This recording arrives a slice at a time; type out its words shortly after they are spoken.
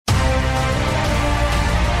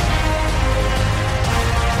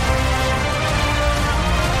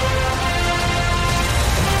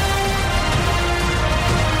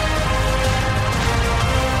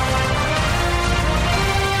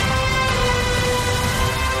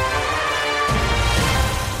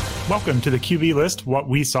Welcome to the QB List What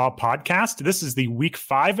We Saw podcast. This is the Week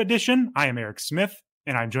 5 edition. I am Eric Smith,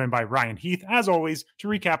 and I'm joined by Ryan Heath, as always, to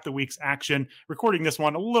recap the week's action. Recording this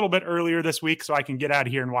one a little bit earlier this week so I can get out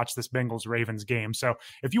of here and watch this Bengals-Ravens game. So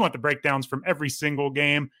if you want the breakdowns from every single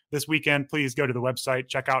game this weekend, please go to the website,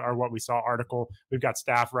 check out our What We Saw article. We've got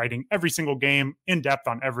staff writing every single game in depth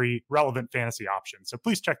on every relevant fantasy option. So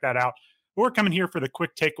please check that out. We're coming here for the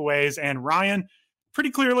quick takeaways, and Ryan, pretty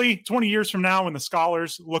clearly 20 years from now when the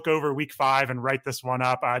scholars look over week 5 and write this one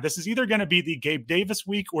up, this is either going to be the Gabe Davis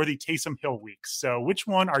week or the Taysom Hill week. So which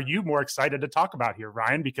one are you more excited to talk about here,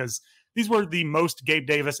 Ryan? Because these were the most Gabe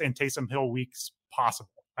Davis and Taysom Hill weeks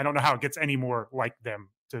possible. I don't know how it gets any more like them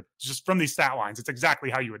to just from these stat lines. It's exactly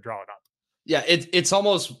how you would draw it up. Yeah, it's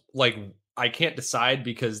almost like I can't decide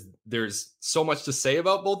because there's so much to say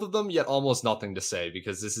about both of them, yet almost nothing to say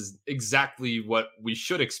because this is exactly what we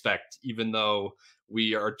should expect, even though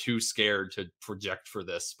we are too scared to project for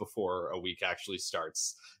this before a week actually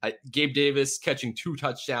starts. Gabe Davis catching 2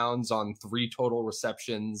 touchdowns on 3 total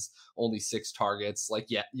receptions, only 6 targets.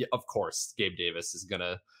 Yeah, of course, Gabe Davis is going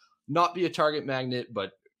to not be a target magnet,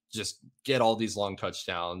 but just get all these long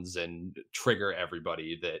touchdowns and trigger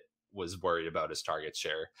everybody that was worried about his target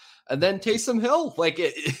share. And then Taysom Hill,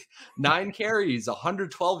 9 carries,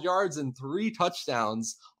 112 yards and 3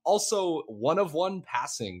 touchdowns. Also 1 of 1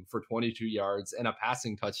 passing for 22 yards and a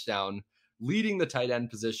passing touchdown, leading the tight end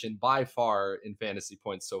position by far in fantasy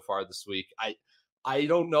points so far this week. I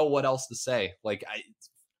don't know what else to say.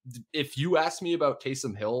 If you ask me about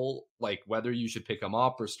Taysom Hill, whether you should pick him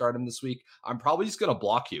up or start him this week, I'm probably just going to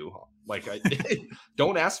block you.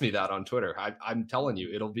 Don't ask me that on Twitter. I'm telling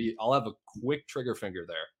you, I'll have a quick trigger finger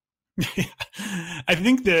there. I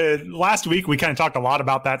think the last week we kind of talked a lot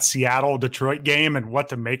about that Seattle-Detroit game and what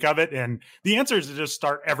to make of it. And the answer is to just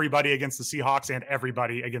start everybody against the Seahawks and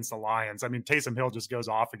everybody against the Lions. I mean, Taysom Hill just goes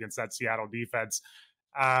off against that Seattle defense.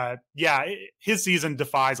 His season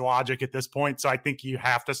defies logic at this point. So I think you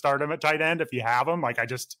have to start him at tight end if you have him.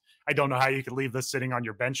 I don't know how you could leave this sitting on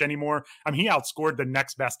your bench anymore. I mean, he outscored the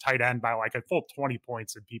next best tight end by a full 20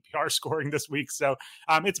 points in PPR scoring this week. So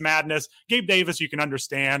it's madness. Gabe Davis, you can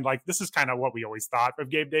understand. This is kind of what we always thought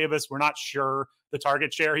of Gabe Davis. We're not sure the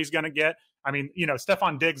target share he's going to get. I mean,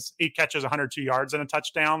 Stephon Diggs, 8 catches, 102 yards and a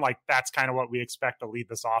touchdown. That's kind of what we expect to lead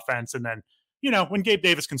this offense. And then, when Gabe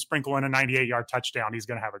Davis can sprinkle in a 98-yard touchdown, he's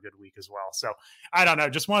going to have a good week as well. So I don't know,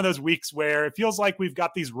 just one of those weeks where it feels like we've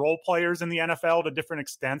got these role players in the NFL to different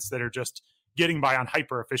extents that are just getting by on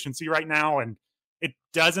hyper efficiency right now. And it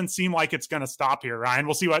doesn't seem like it's going to stop here, Ryan.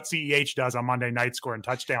 We'll see what CEH does on Monday night scoring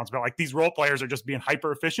touchdowns. But these role players are just being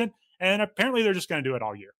hyper efficient. And apparently they're just going to do it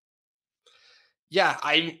all year. Yeah,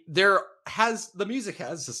 the music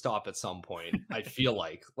has to stop at some point. I feel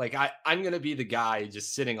I'm going to be the guy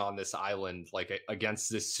just sitting on this island,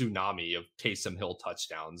 against this tsunami of Taysom Hill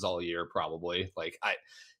touchdowns all year, probably.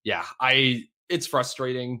 It's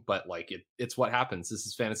frustrating, but it's what happens. This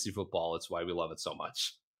is fantasy football. It's why we love it so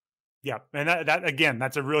much. Yeah. And that again,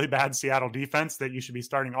 that's a really bad Seattle defense that you should be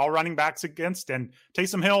starting all running backs against. And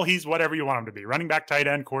Taysom Hill, he's whatever you want him to be. Running back, tight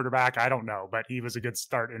end, quarterback, I don't know, but he was a good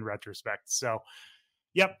start in retrospect. So,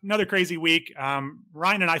 yep, another crazy week.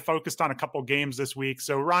 Ryan and I focused on a couple games this week.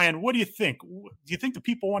 So, Ryan, what do you think? Do you think the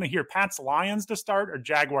people want to hear Pats Lions to start or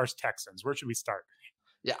Jaguars Texans? Where should we start?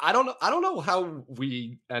 Yeah, I don't know how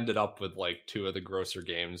we ended up with 2 of the grosser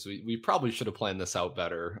games. We probably should have planned this out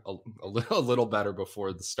better, a little better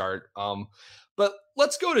before the start. But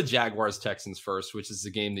let's go to Jaguars Texans first, which is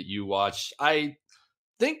the game that you watched. I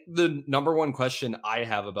think the number one question I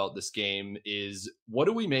have about this game is, what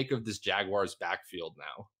do we make of this Jaguars backfield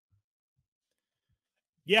now?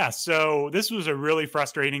 Yeah, so this was a really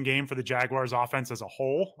frustrating game for the Jaguars offense as a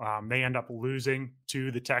whole. They end up losing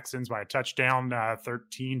to the Texans by a touchdown,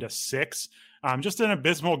 13-6. Just an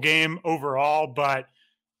abysmal game overall, but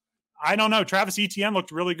I don't know. Travis Etienne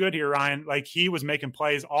looked really good here, Ryan. He was making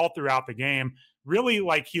plays all throughout the game. Really,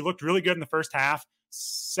 he looked really good in the first half.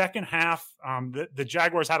 Second half, the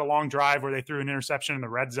Jaguars had a long drive where they threw an interception in the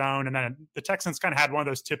red zone, and then the Texans kind of had one of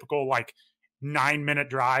those typical 9-minute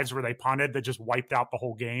drives where they punted that just wiped out the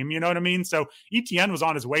whole game. You know what I mean? So Etienne was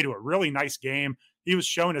on his way to a really nice game. He was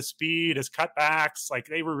showing his speed, his cutbacks.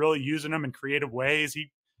 They were really using him in creative ways.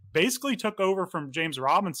 He basically took over from James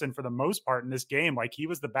Robinson for the most part in this game. He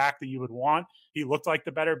was the back that you would want. He looked like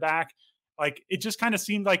the better back. It just kind of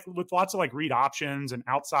seemed with lots of read options and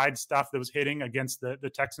outside stuff that was hitting against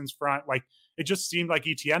the Texans front, it just seemed like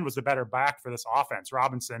Etienne was the better back for this offense.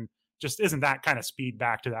 Robinson just isn't that kind of speed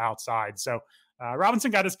back to the outside. So Robinson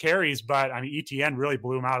got his carries, but Etienne really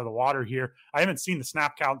blew him out of the water here. I haven't seen the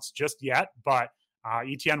snap counts just yet, but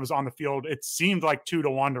Etienne was on the field. It seemed like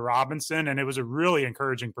 2-1 to Robinson, and it was a really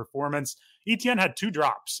encouraging performance. Etienne had 2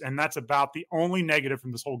 drops, and that's about the only negative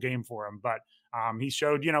from this whole game for him. But he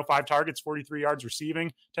showed, 5 targets, 43 yards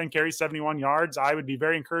receiving, 10 carries, 71 yards. I would be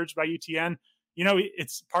very encouraged by Etienne.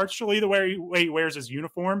 It's partially the way he wears his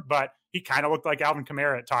uniform, but he kind of looked like Alvin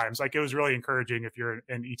Kamara at times. Like, it was really encouraging if you're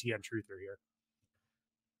an Etienne truther here.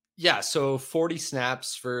 Yeah, so 40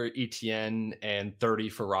 snaps for Etienne and 30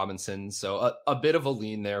 for Robinson. So a bit of a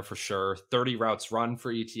lean there for sure. 30 routes run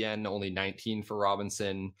for Etienne, only 19 for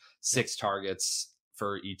Robinson, 6 targets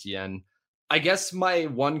for Etienne. I guess my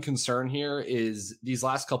one concern here is these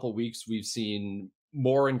last couple of weeks, we've seen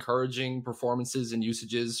more encouraging performances and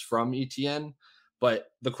usages from Etienne.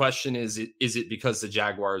 But the question is it because the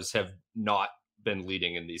Jaguars have not been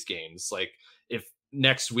leading in these games? Like, if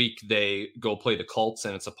next week they go play the Colts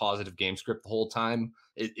and it's a positive game script the whole time,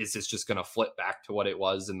 is this just going to flip back to what it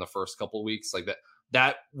was in the first couple of weeks? Like,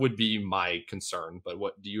 that would be my concern. But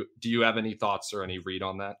what do you have any thoughts or any read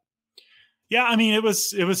on that? Yeah, I mean, it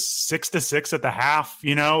was 6-6 at the half.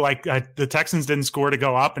 The Texans didn't score to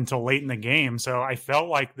go up until late in the game, so I felt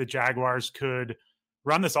like the Jaguars could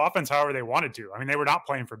run this offense however they wanted to. I mean, they were not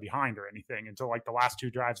playing from behind or anything until like the last 2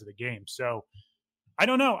 drives of the game. So I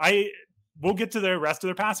don't know. We'll get to the rest of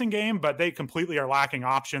their passing game, but they completely are lacking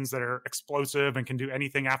options that are explosive and can do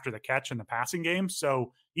anything after the catch in the passing game.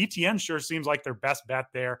 So Etienne sure seems like their best bet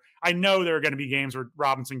there. I know there are going to be games where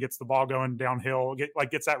Robinson gets the ball going downhill,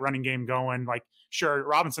 gets that running game going. Like, sure,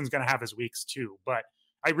 Robinson's going to have his weeks too, but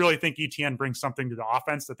I really think Etienne brings something to the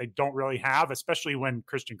offense that they don't really have, especially when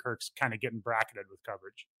Christian Kirk's kind of getting bracketed with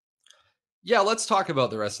coverage. Yeah, let's talk about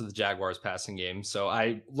the rest of the Jaguars passing game.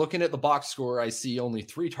 So looking at the box score, I see only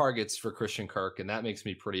 3 targets for Christian Kirk, and that makes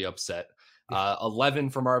me pretty upset. 11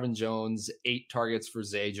 for Marvin Jones, 8 targets for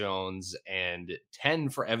Zay Jones, and 10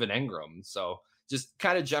 for Evan Engram. So just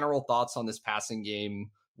kind of general thoughts on this passing game.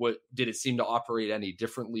 What did it seem to operate any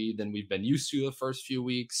differently than we've been used to the first few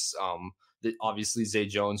weeks? Obviously Zay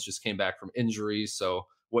Jones just came back from injury. So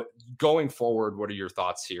what going forward, what are your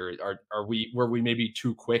thoughts here? Were we maybe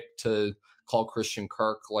too quick to call Christian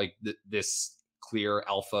Kirk like this clear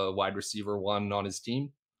alpha wide receiver 1 on his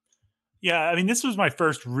team? Yeah, I mean, this was my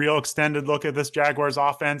first real extended look at this Jaguars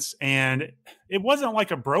offense, and it wasn't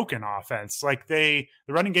like a broken offense. Like, the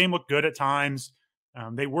running game looked good at times.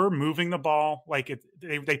 They were moving the ball. Like,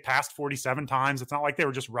 they passed 47 times. It's not like they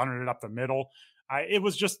were just running it up the middle. It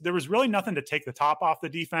was just, there was really nothing to take the top off the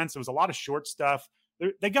defense. It was a lot of short stuff.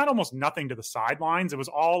 They got almost nothing to the sidelines. It was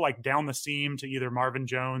all like down the seam to either Marvin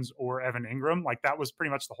Jones or Evan Engram. Like, that was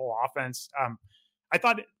pretty much the whole offense. I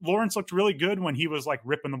thought Lawrence looked really good when he was like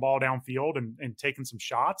ripping the ball downfield and taking some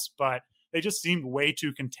shots, but they just seemed way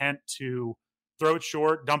too content to throw it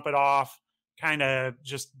short, dump it off, kind of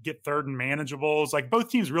just get third and manageables. Like, both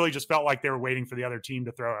teams really just felt like they were waiting for the other team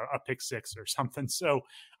to throw a pick 6 or something. So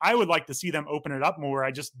I would like to see them open it up more.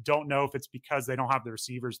 I just don't know if it's because they don't have the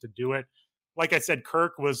receivers to do it. Like I said,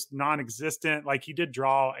 Kirk was non-existent. Like, he did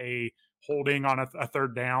draw a holding on a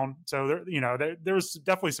third down. So there was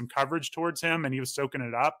definitely some coverage towards him and he was soaking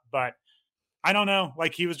it up, but I don't know.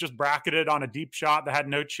 Like, he was just bracketed on a deep shot that had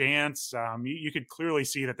no chance. You could clearly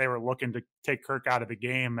see that they were looking to take Kirk out of the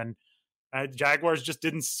game, and Jaguars just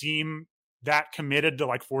didn't seem that committed to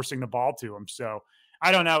like forcing the ball to him. So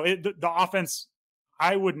I don't know. The offense,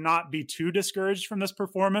 I would not be too discouraged from this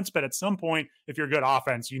performance, but at some point, if you're a good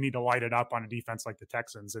offense, you need to light it up on a defense like the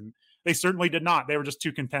Texans. And they certainly did not. They were just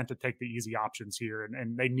too content to take the easy options here,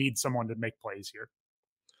 and they need someone to make plays here.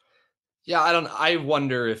 Yeah, I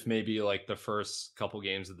wonder if maybe like the first couple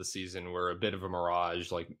games of the season were a bit of a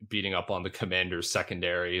mirage, like beating up on the Commanders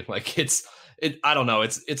secondary. Like, I don't know.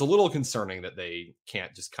 It's a little concerning that they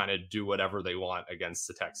can't just kind of do whatever they want against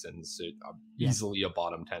the Texans. Easily a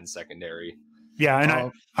bottom 10 secondary. Yeah,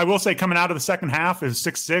 and I will say, coming out of the second half, it was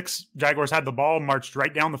 6-6. Jaguars had the ball, marched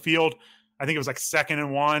right down the field. I think it was like 2nd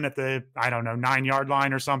and 1 at the, 9-yard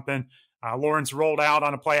line or something. Lawrence rolled out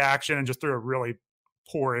on a play action and just threw a really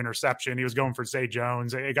poor interception. He was going for Zay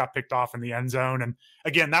Jones. It got picked off in the end zone. And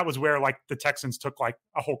again, that was where like the Texans took like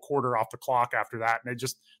a whole quarter off the clock after that. And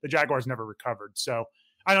the Jaguars never recovered. So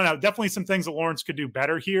I don't know, definitely some things that Lawrence could do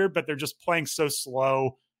better here, but they're just playing so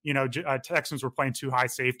slow. Texans were playing too high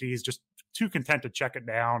safeties, just too content to check it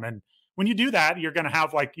down. And when you do that, you're going to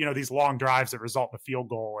have like, these long drives that result in a field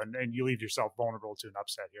goal, and you leave yourself vulnerable to an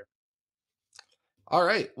upset here. All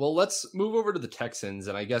right. Well, let's move over to the Texans.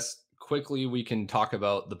 And I guess quickly we can talk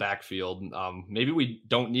about the backfield. Maybe we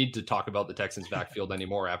don't need to talk about the Texans backfield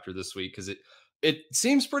anymore after this week, because it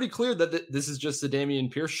seems pretty clear that this is just the Dameon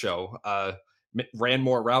Pierce show. Ran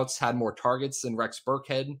more routes, had more targets than Rex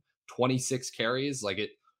Burkhead, 26 carries.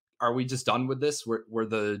 Are we just done with this? Were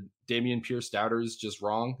the Dameon Pierce doubters just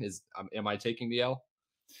wrong? Am I taking the L?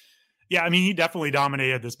 Yeah, I mean, he definitely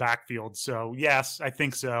dominated this backfield. So yes, I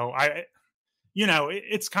think so.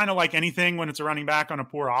 It's kind of like anything when it's a running back on a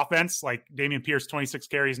poor offense. Like Dameon Pierce, 26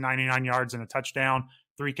 carries, 99 yards and a touchdown,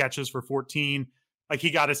 3 catches for 14. Like he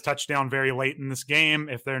got his touchdown very late in this game.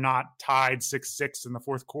 If they're not tied 6-6 in the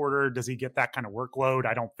fourth quarter, does he get that kind of workload?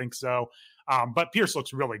 I don't think so. But Pierce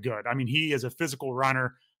looks really good. I mean, he is a physical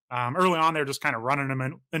runner. Early on, they're just kind of running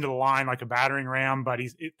him into the line like a battering ram, but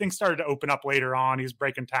things started to open up later on. He's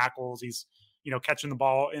breaking tackles. He's, catching the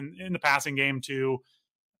ball in the passing game too.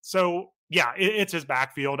 So yeah, it's his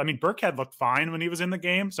backfield. I mean, Burkhead looked fine when he was in the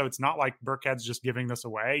game. So it's not like Burkhead's just giving this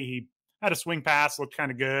away. He had a swing pass, looked kind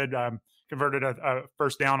of good. Converted a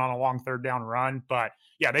first down on a long third down run. But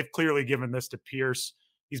yeah, they've clearly given this to Pierce.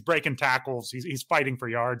 He's breaking tackles. He's fighting for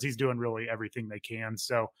yards. He's doing really everything they can.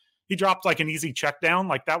 So he dropped like an easy check down.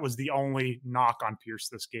 Like that was the only knock on Pierce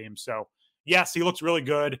this game. So yes, he looks really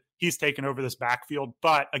good. He's taken over this backfield.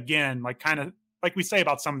 But again, like kind of like we say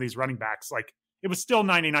about some of these running backs, like it was still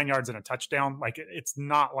 99 yards and a touchdown. Like it's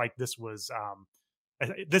not like this was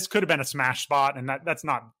this could have been a smash spot, and that's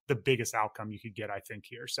not the biggest outcome you could get, I think,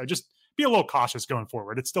 here. So just be a little cautious going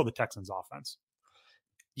forward. It's still the Texans offense.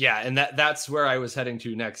 Yeah, and that's where I was heading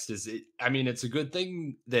to next. It's a good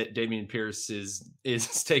thing that Dameon Pierce is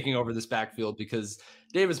taking over this backfield, because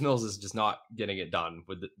Davis Mills is just not getting it done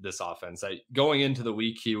with this offense. Going into the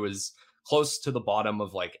week, he was close to the bottom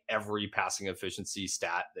of like every passing efficiency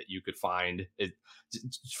stat that you could find.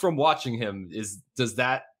 From watching him, does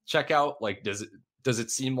that check out? Like, does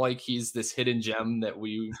it seem like he's this hidden gem that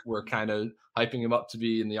we were kind of hyping him up to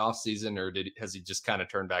be in the offseason, or has he just kind of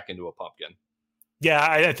turned back into a pumpkin? Yeah,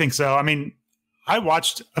 I think so. I mean, I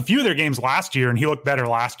watched a few of their games last year, and he looked better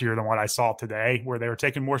last year than what I saw today, where they were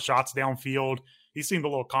taking more shots downfield. He seemed a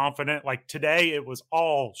little confident. Like today, it was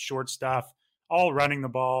all short stuff, all running the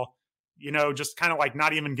ball, just kind of like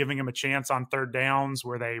not even giving him a chance on third downs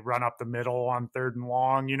where they run up the middle on third and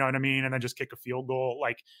long, you know what I mean? And then just kick a field goal.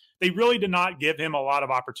 Like they really did not give him a lot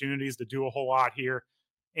of opportunities to do a whole lot here.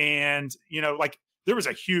 And, like there was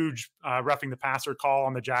a huge roughing the passer call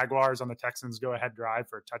on the Jaguars on the Texans go-ahead drive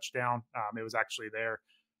for a touchdown. It was actually their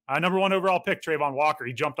number 1 overall pick, Trayvon Walker.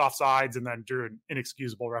 He jumped off sides and then drew an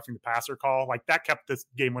inexcusable roughing the passer call. Like that kept this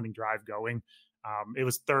game-winning drive going. It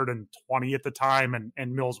was 3rd and 20 at the time,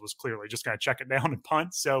 and Mills was clearly just going to check it down and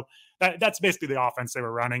punt. So that's basically the offense they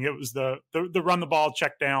were running. It was the run the ball,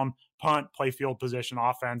 check down, punt, play field position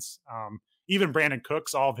offense. Even Brandon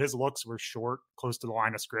Cooks, all of his looks were short, close to the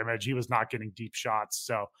line of scrimmage. He was not getting deep shots.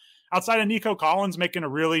 So outside of Nico Collins making a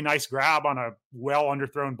really nice grab on a well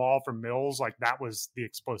underthrown ball from Mills, like that was the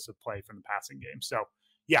explosive play from the passing game. So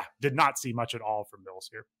yeah, did not see much at all from Mills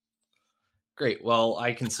here. Great. Well,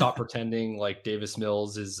 I can stop pretending like Davis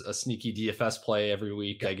Mills is a sneaky DFS play every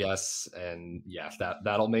week, I guess. And yeah,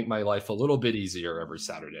 that'll make my life a little bit easier every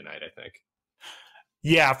Saturday night, I think.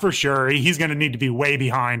 Yeah, for sure. He's going to need to be way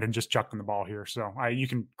behind and just chucking the ball here. So you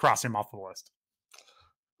can cross him off the list.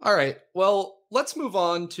 All right. Well, let's move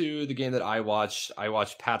on to the game that I watched. I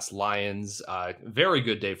watched Pats Lions. Very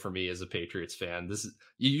good day for me as a Patriots fan. This is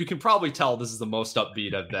you can probably tell this is the most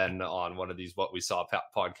upbeat I've been on one of these What We Saw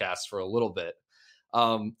podcasts for a little bit.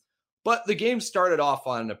 But the game started off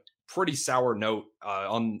on a pretty sour note.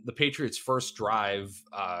 On the Patriots' first drive,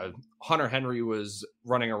 Hunter Henry was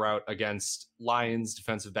running a route against Lions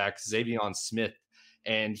defensive back Xavion Smith,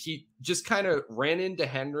 and he just kind of ran into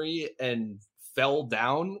Henry and fell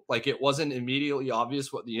down. Like it wasn't immediately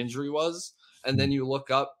obvious what the injury was. And then you look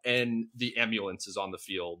up and the ambulance is on the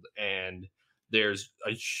field, and there's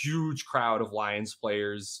a huge crowd of Lions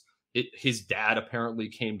players. His dad apparently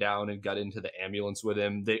came down and got into the ambulance with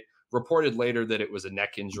him. They reported later that it was a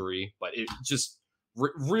neck injury, but it just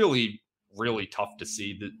really, really tough to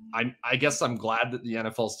see. That I guess I'm glad that the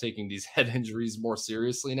NFL is taking these head injuries more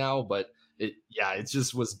seriously now, but it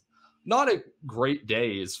just was not a great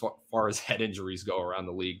day as far as head injuries go around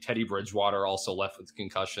the league. Teddy Bridgewater also left with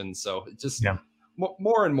concussion. So it just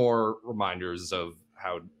more and more reminders of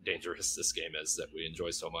how dangerous this game is that we enjoy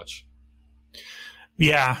so much.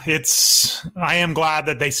 Yeah, I am glad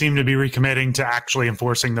that they seem to be recommitting to actually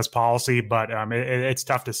enforcing this policy, but it's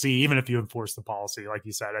tough to see, even if you enforce the policy. Like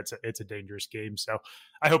you said, it's a dangerous game. So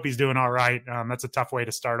I hope he's doing all right. That's a tough way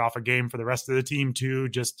to start off a game for the rest of the team too.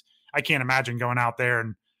 Just, I can't imagine going out there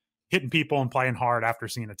and hitting people and playing hard after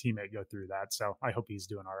seeing a teammate go through that. So I hope he's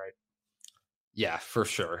doing all right. Yeah, for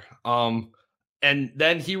sure. And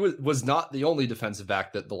then he was not the only defensive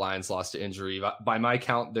back that the Lions lost to injury. By my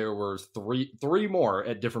count, there were three more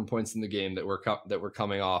at different points in the game that were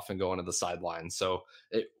coming off and going to the sideline. So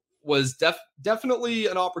it was definitely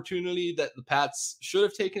an opportunity that the Pats should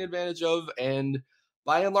have taken advantage of, and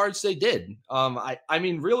by and large, they did. I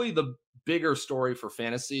mean, really, the bigger story for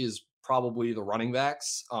fantasy is probably the running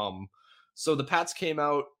backs. So the Pats came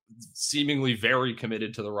out seemingly very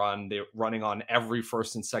committed to the run. They're running on every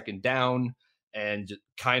first and second down, and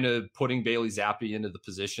kind of putting Bailey Zappi into the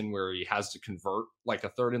position where he has to convert like a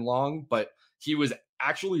third and long, but he was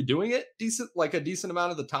actually doing it a decent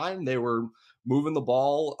amount of the time. They were moving the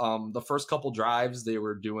ball. The first couple drives, they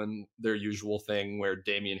were doing their usual thing where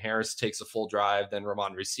Damian Harris takes a full drive, then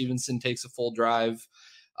Ramondre Stevenson takes a full drive.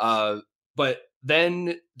 But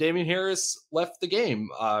then Damian Harris left the game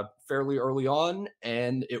fairly early on,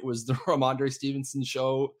 and it was the Ramondre Stevenson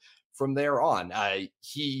show from there on.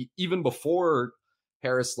 He, even before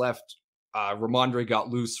Harris left, Ramondre got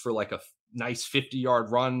loose for like a nice 50-yard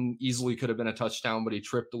run. Easily could have been a touchdown, but he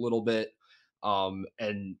tripped a little bit.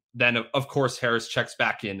 And then, of course, Harris checks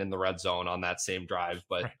back in the red zone on that same drive.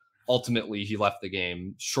 But right. Ultimately, he left the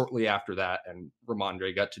game shortly after that, and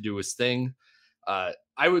Ramondre got to do his thing.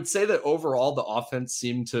 I would say that overall, the offense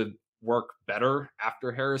seemed to work better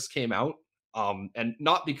after Harris came out. And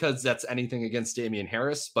not because that's anything against Damian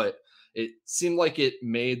Harris, but it seemed like it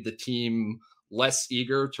made the team less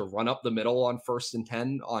eager to run up the middle on 1st and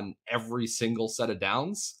 10 on every single set of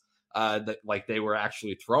downs. That like they were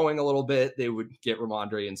actually throwing a little bit. They would get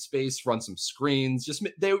Ramondre in space, run some screens.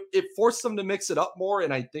 It forced them to mix it up more,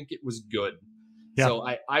 and I think it was good. Yeah. So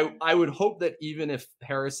I would hope that even if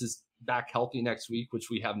Harris is back healthy next week, which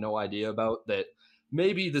we have no idea about, that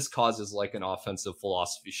maybe this causes like an offensive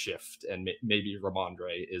philosophy shift, and maybe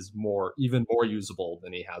Ramondre is even more usable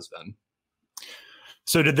than he has been.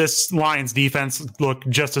 So did this Lions defense look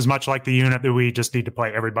just as much like the unit that we just need to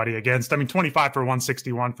play everybody against? I mean, 25 for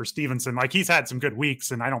 161 for Stevenson. Like, he's had some good weeks,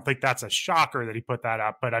 and I don't think that's a shocker that he put that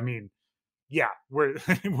up. But I mean, yeah, we're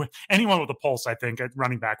anyone with a pulse, I think, at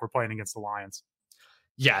running back, we're playing against the Lions.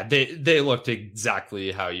 Yeah, they looked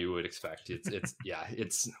exactly how you would expect. It's yeah,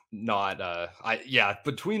 it's not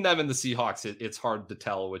between them and the Seahawks, it's hard to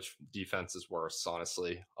tell which defense is worse,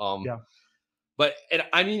 honestly. Yeah. But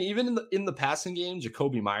I mean, even in the passing game,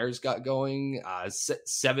 Jakobi Meyers got going,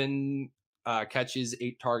 7 catches,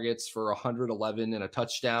 8 targets for 111 and a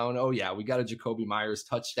touchdown. Oh yeah, we got a Jakobi Meyers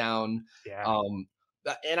touchdown. Yeah.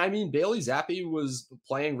 And I mean, Bailey Zappi was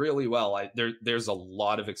playing really well. There's a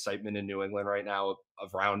lot of excitement in New England right now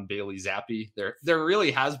around Bailey Zappi. There really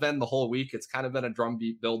has been the whole week. It's kind of been a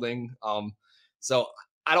drumbeat building. So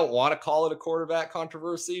I don't want to call it a quarterback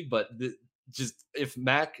controversy, but just if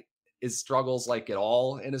Mac struggles like at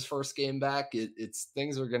all in his first game back, it's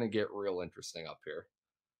things are going to get real interesting up here.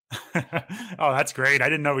 Oh, that's great. I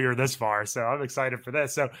didn't know we were this far, so I'm excited for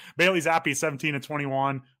this. So Bailey Zappi, 17 of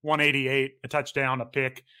 21, 188, a touchdown, a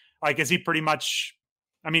pick. Like, is he pretty much,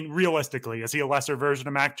 I mean, realistically, is he a lesser version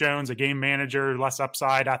of Mac Jones, a game manager, less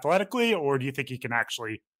upside athletically, or do you think he can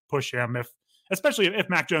actually push him, especially if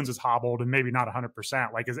Mac Jones is hobbled and maybe not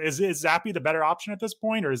 100%? Like, is Zappi the better option at this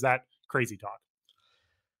point, or is that crazy talk?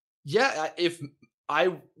 Yeah,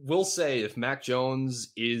 I will say if Mac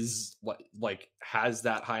Jones is like has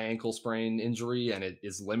that high ankle sprain injury and it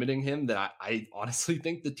is limiting him, then I honestly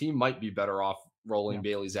think the team might be better off rolling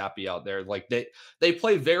Bailey Zappi out there. Like they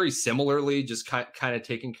play very similarly, just kind of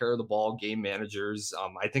taking care of the ball, game managers.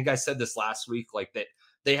 I think I said this last week, like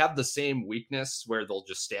they have the same weakness where they'll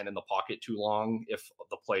just stand in the pocket too long if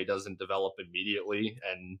the play doesn't develop immediately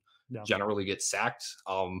and generally get sacked.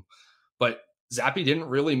 But Zappi didn't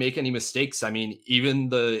really make any mistakes. I mean, even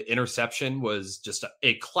the interception was just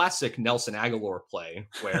a classic Nelson Aguilar play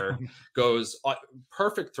where goes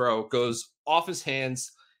perfect throw, goes off his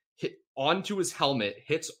hands, hit onto his helmet,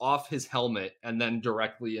 hits off his helmet, and then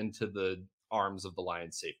directly into the arms of the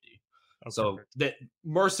Lions safety. Oh, so that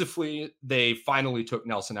mercifully, they finally took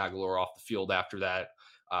Nelson Aguilar off the field after that.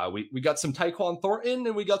 We got some Tyquan Thornton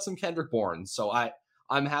and we got some Kendrick Bourne. So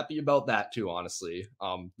I'm happy about that too, honestly.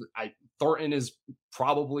 Thornton is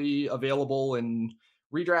probably available in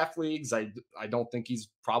redraft leagues. I don't think he's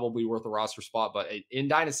probably worth a roster spot, but in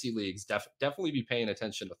dynasty leagues, definitely be paying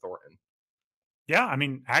attention to Thornton. Yeah, I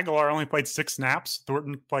mean, Aguilar only played 6 snaps.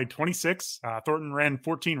 Thornton played 26. Thornton ran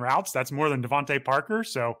 14 routes. That's more than Devontae Parker.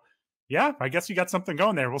 So, yeah, I guess you got something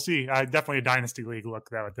going there. We'll see. Definitely a dynasty league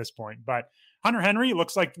look, though, at this point. But Hunter Henry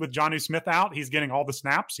looks like with Jonnu Smith out, he's getting all the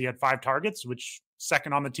snaps. He had 5 targets, which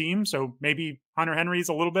second on the team. So maybe Hunter Henry's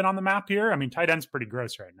a little bit on the map here. I mean, tight end's pretty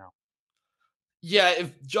gross right now. Yeah,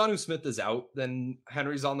 if Jonnu Smith is out, then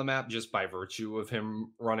Henry's on the map just by virtue of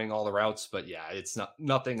him running all the routes. But yeah, it's not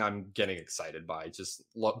nothing I'm getting excited by. Just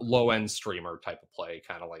low end streamer type of play,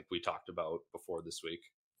 kind of like we talked about before this week.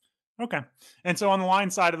 Okay. And so on the line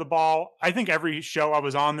side of the ball, I think every show I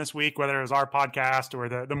was on this week, whether it was our podcast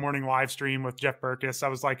or the morning live stream with Jeff Berkes, I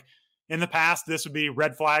was like, in the past, this would be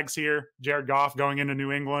red flags here. Jared Goff going into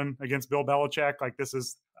New England against Bill Belichick. Like, this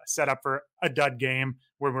is set up for a dud game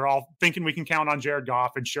where we're all thinking we can count on Jared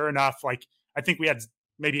Goff. And sure enough, like, I think we had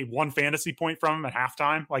maybe one fantasy point from him at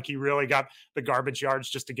halftime. Like, he really got the garbage yards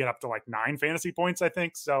just to get up to like 9 fantasy points, I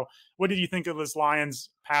think. So what did you think of this Lions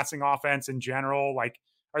passing offense in general? Like,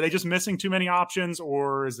 are they just missing too many options,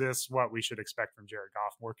 or is this what we should expect from Jared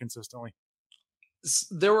Goff more consistently?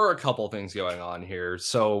 There were a couple things going on here.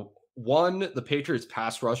 So one, the Patriots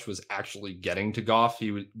pass rush was actually getting to Goff.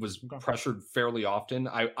 He was Okay. pressured fairly often.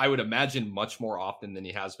 I would imagine much more often than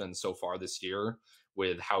he has been so far this year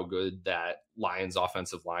with how good that Lions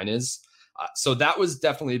offensive line is. So that was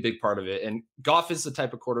definitely a big part of it. And Goff is the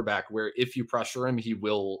type of quarterback where if you pressure him, he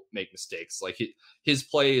will make mistakes. Like his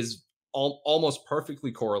play is almost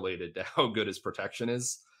perfectly correlated to how good his protection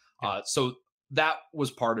is. So that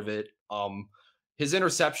was part of it. His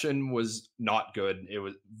interception was not good. It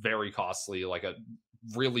was very costly, like a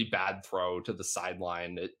really bad throw to the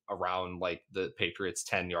sideline around like the Patriots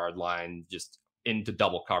 10-yard line, just into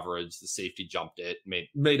double coverage. The safety jumped it,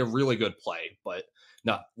 made a really good play, but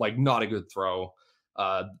not a good throw.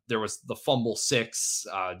 There was the fumble 6,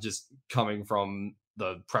 just coming from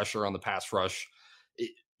the pressure on the pass rush.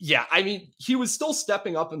 Yeah, I mean, he was still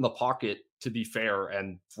stepping up in the pocket, to be fair,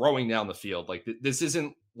 and throwing down the field. Like, this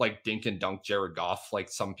isn't like dink and dunk Jared Goff like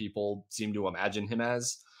some people seem to imagine him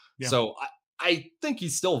as. Yeah. So I think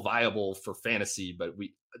he's still viable for fantasy, but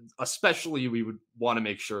we would want to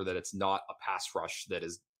make sure that it's not a pass rush that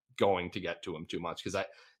is going to get to him too much. Because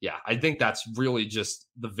I think that's really just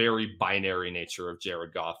the very binary nature of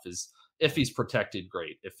Jared Goff is if he's protected,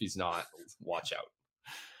 great. If he's not, watch out.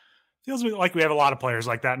 Feels like we have a lot of players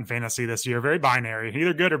like that in fantasy this year. Very binary,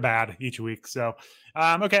 either good or bad each week. So,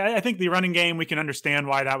 okay, I think the running game, we can understand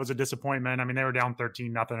why that was a disappointment. I mean, they were down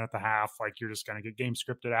 13-0 at the half. Like, you're just going to get game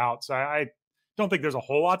scripted out. So I don't think there's a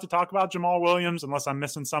whole lot to talk about Jamal Williams unless I'm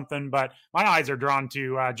missing something. But my eyes are drawn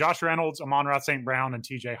to Josh Reynolds, Amon-Ra St. Brown, and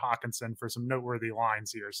TJ Hawkinson for some noteworthy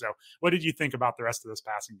lines here. So what did you think about the rest of this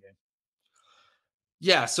passing game?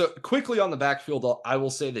 Yeah, so quickly on the backfield, I will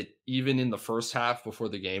say that even in the first half before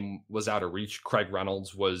the game was out of reach, Craig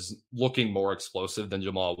Reynolds was looking more explosive than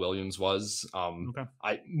Jamal Williams was. Okay.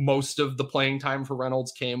 Most of the playing time for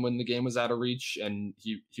Reynolds came when the game was out of reach, and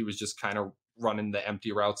he was just kind of running the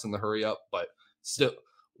empty routes in the hurry up. But still,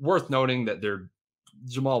 worth noting that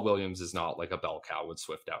Jamal Williams is not like a bell cow with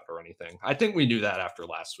Swift out or anything. I think we knew that after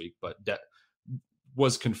last week, but that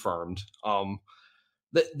was confirmed.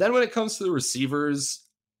 Then when it comes to the receivers,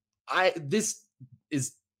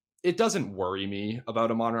 it doesn't worry me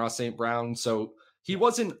about Amon-Ra St. Brown. So he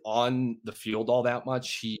wasn't on the field all that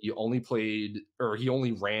much. He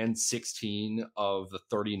only ran 16 of the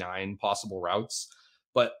 39 possible routes.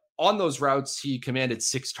 But on those routes, he commanded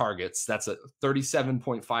 6 targets. That's a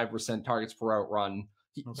 37.5% targets per route run.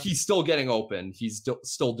 He's still getting open. He's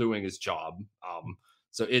still doing his job.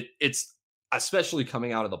 So it's especially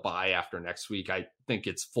coming out of the bye after next week, I think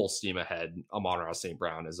it's full steam ahead. Amon-Ra St.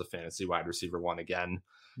 Brown is a fantasy wide receiver 1 again.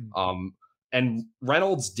 Mm-hmm. And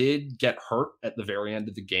Reynolds did get hurt at the very end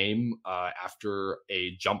of the game after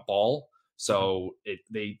a jump ball. So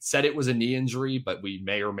they said it was a knee injury, but we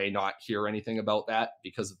may or may not hear anything about that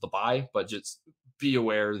because of the bye. But just be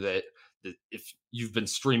aware that if you've been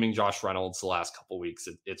streaming Josh Reynolds the last couple of weeks,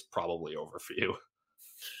 it's probably over for you.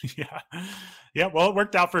 Yeah. Well, it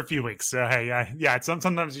worked out for a few weeks. So hey,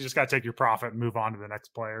 sometimes you just got to take your profit and move on to the next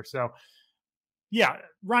player. So yeah,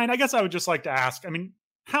 Ryan, I guess I would just like to ask, I mean,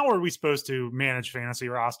 how are we supposed to manage fantasy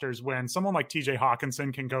rosters when someone like TJ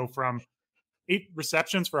Hawkinson can go from 8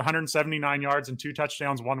 receptions for 179 yards and 2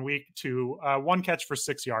 touchdowns one week to 1 catch for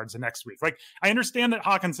 6 yards the next week? Like, I understand that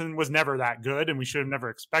Hawkinson was never that good and we should have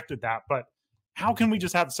never expected that, but how can we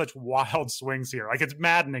just have such wild swings here? Like, it's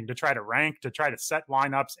maddening to try to rank, to try to set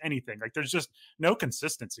lineups, anything. Like, there's just no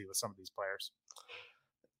consistency with some of these players.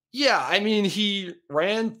 Yeah, I mean, he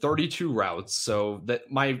ran 32 routes. So that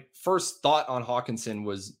my first thought on Hawkinson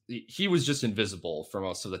was he was just invisible for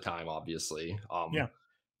most of the time, obviously.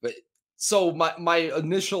 But so my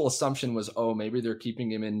initial assumption was, maybe they're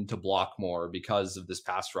keeping him in to block more because of this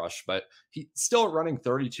pass rush, but he's still running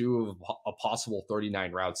 32 of a possible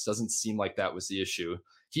 39 routes. Doesn't seem like that was the issue.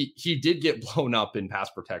 He did get blown up in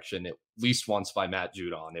pass protection at least once by Matt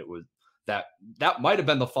Judon. that might have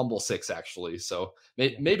been the fumble 6 actually. So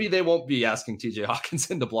maybe they won't be asking TJ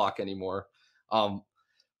Hawkinson to block anymore.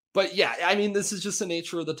 But yeah, I mean, this is just the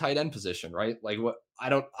nature of the tight end position, right? Like what I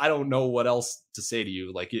don't know what else to say to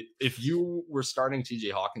you. Like if you were starting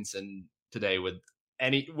TJ Hawkinson today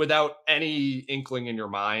without any inkling in your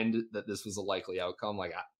mind that this was a likely outcome,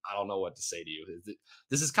 like I don't know what to say to you.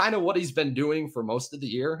 This is kind of what he's been doing for most of the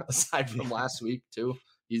year, aside from last week too.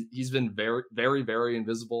 He's been very, very, very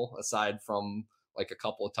invisible aside from like a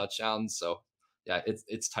couple of touchdowns. So yeah,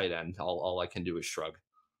 it's tight end. All I can do is shrug.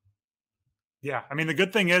 Yeah, I mean, the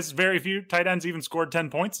good thing is very few tight ends even scored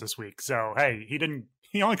 10 points this week. So, hey,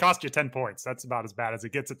 he only cost you 10 points. That's about as bad as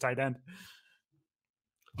it gets at tight end.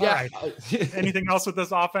 Yeah. Right. Anything else with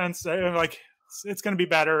this offense? Like, it's going to be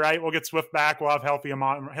better, right? We'll get Swift back. We'll have healthy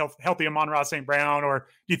Amon-Ra St. Brown. Or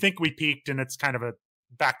do you think we peaked and it's kind of a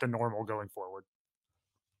back to normal going forward?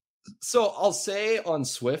 So I'll say on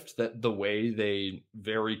Swift that the way they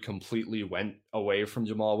very completely went away from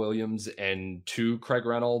Jamal Williams and to Craig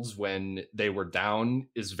Reynolds when they were down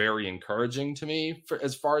is very encouraging to me for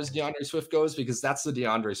as far as DeAndre Swift goes, because that's the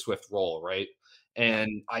DeAndre Swift role, right?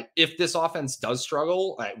 And if this offense does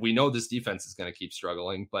struggle, we know this defense is going to keep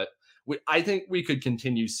struggling, but I think we could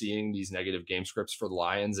continue seeing these negative game scripts for the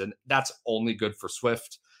Lions, and that's only good for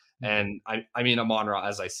Swift. And I mean, Amon-Ra,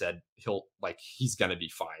 as I said, he's going to be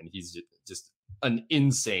fine. He's just an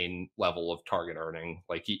insane level of target earning.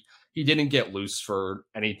 Like he didn't get loose for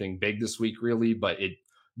anything big this week, really, but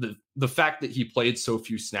the fact that he played so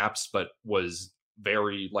few snaps, but was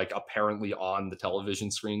very apparently on the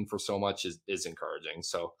television screen for so much is encouraging.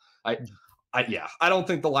 So I don't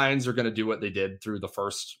think the Lions are going to do what they did through the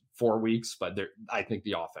first 4 weeks, but I think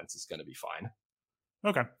the offense is going to be fine.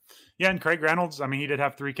 Okay. Yeah, and Craig Reynolds, I mean, he did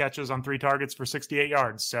have 3 catches on 3 targets for 68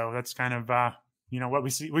 yards. So that's kind of, what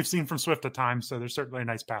we've seen from Swift at times. So there's certainly a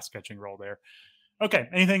nice pass catching role there. Okay.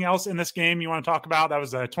 Anything else in this game you want to talk about? That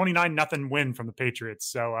was a 29-0 win from the Patriots.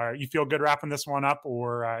 So you feel good wrapping this one up,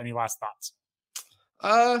 or any last thoughts?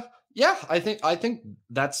 Yeah, I think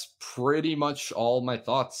that's pretty much all my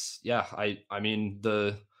thoughts. Yeah.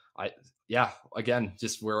 Again,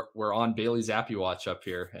 just we're on Bailey Zappi watch up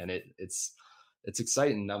here, and it's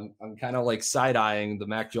exciting. I'm kind of like side-eyeing the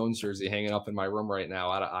Mac Jones jersey hanging up in my room right now.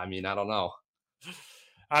 I don't know.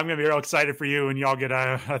 I'm going to be real excited for you, and y'all get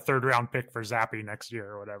a 3rd-round pick for Zappi next year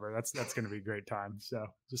or whatever. That's going to be a great time. So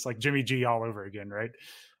just like Jimmy G all over again, right?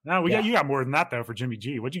 No, you got more than that though for Jimmy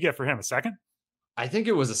G. What'd you get for him? A 2nd? I think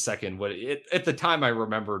it was a 2nd, but at the time I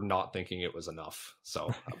remember not thinking it was enough.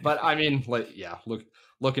 So, but I mean,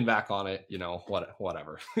 looking back on it,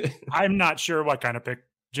 whatever. I'm not sure what kind of pick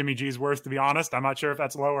Jimmy G's worth, to be honest. I'm not sure if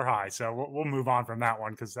that's low or high. So we'll move on from that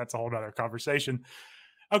one because that's a whole other conversation.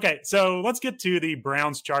 Okay, so let's get to the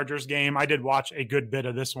Browns-Chargers game. I did watch a good bit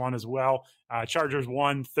of this one as well. Chargers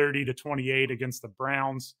won 30-28 against the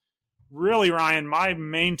Browns. Really, Ryan, my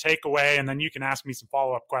main takeaway, and then you can ask me some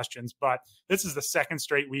follow-up questions, but this is the 2nd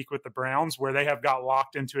straight week with the Browns where they have got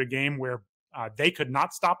locked into a game where they could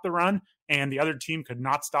not stop the run and the other team could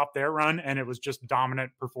not stop their run, and it was just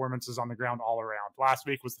dominant performances on the ground all around. Last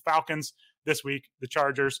week was the Falcons. This week, the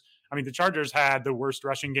Chargers. I mean, the Chargers had the worst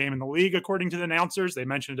rushing game in the league, according to the announcers. They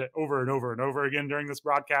mentioned it over and over and over again during this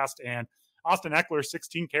broadcast, and Austin Eckler,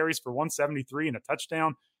 16 carries for 173 and a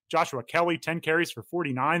touchdown. Joshua Kelly, 10 carries for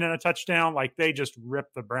 49 and a touchdown. They just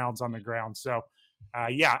ripped the Browns on the ground. So,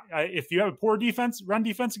 if you have a poor run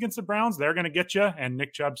defense against the Browns, they're going to get you, and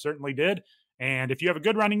Nick Chubb certainly did. And if you have a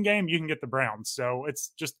good running game, you can get the Browns. So it's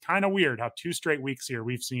just kind of weird how 2 straight weeks here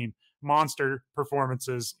we've seen monster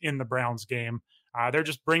performances in the Browns game. They're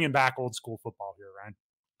just bringing back old school football here, Ryan.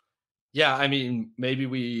 Yeah, I mean, maybe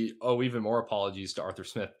we owe even more apologies to Arthur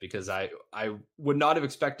Smith, because I would not have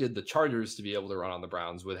expected the Chargers to be able to run on the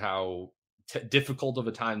Browns with how difficult of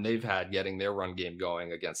a time they've had getting their run game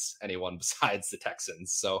going against anyone besides the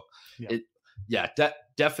Texans. So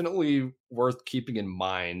definitely worth keeping in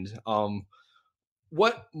mind.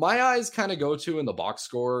 What my eyes kind of go to in the box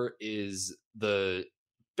score is the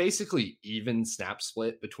basically even snap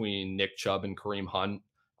split between Nick Chubb and Kareem Hunt.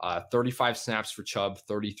 35 snaps for Chubb,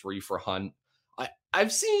 33 for Hunt.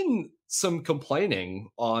 I've seen some complaining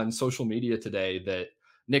on social media today that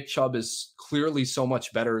Nick Chubb is clearly so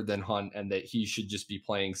much better than Hunt and that he should just be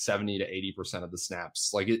playing 70 to 80% of the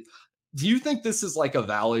snaps. Do you think this is a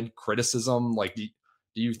valid criticism? Do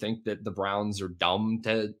you think that the Browns are dumb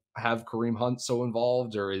to have Kareem Hunt so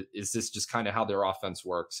involved, or is this just kind of how their offense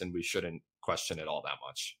works and we shouldn't question it all that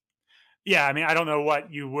much? Yeah, I mean, I don't know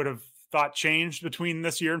what you would have thought changed between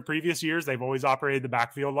this year and previous years. They've always operated the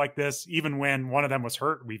backfield like this. Even when one of them was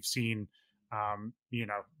hurt, we've seen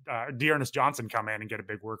Dearness Johnson come in and get a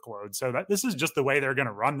big workload. So that this is just the way they're going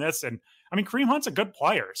to run this. And I mean, Kareem Hunt's a good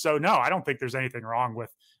player. So no, I don't think there's anything wrong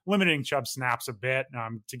with limiting Chubb snaps a bit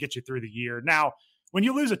to get you through the year. Now, when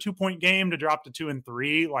you lose a 2-point game to drop to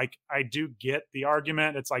 2-3, like I do get the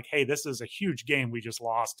argument. It's like, hey, this is a huge game we just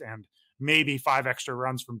lost. And maybe 5 extra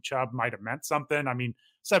runs from Chubb might have meant something. I mean,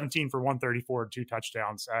 17 for 134 and 2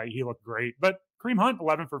 touchdowns. He looked great. But Kareem Hunt,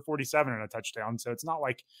 11 for 47 and a touchdown. So it's not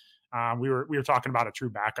like we were talking about a true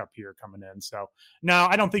backup here coming in. So no,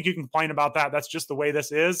 I don't think you can complain about that. That's just the way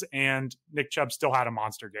this is. And Nick Chubb still had a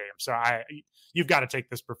monster game. So you've got to take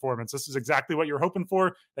this performance. This is exactly what you're hoping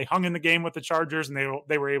for. They hung in the game with the Chargers, and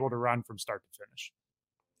they were able to run from start to finish.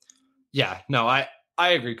 Yeah, no, I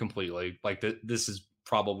agree completely. Like this is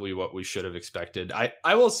probably what we should have expected.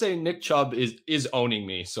 I will say Nick Chubb is owning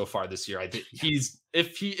me so far this year. I think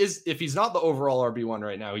if he's not the overall RB1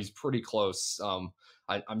 right now, he's pretty close.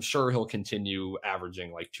 I'm sure he'll continue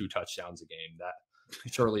averaging like 2 touchdowns a game.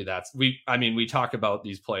 We talk about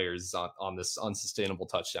these players on this unsustainable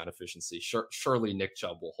touchdown efficiency. Surely Nick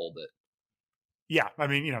Chubb will hold it. Yeah, I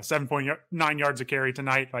mean, 7.9 yards a carry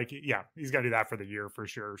tonight. Like, yeah, he's got to do that for the year for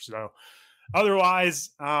sure. So otherwise,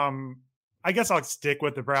 I guess I'll stick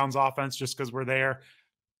with the Browns offense just because we're there.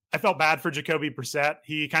 I felt bad for Jacoby Brissett.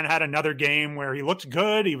 He kind of had another game where he looked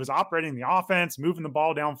good. He was operating the offense, moving the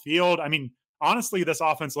ball downfield. I mean, honestly, this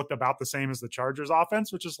offense looked about the same as the Chargers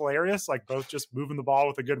offense, which is hilarious. Like both just moving the ball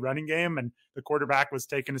with a good running game, and the quarterback was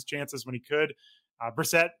taking his chances when he could.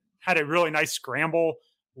 Brissett had a really nice scramble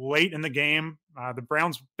late in the game. The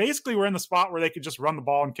Browns basically were in the spot where they could just run the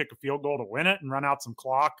ball and kick a field goal to win it and run out some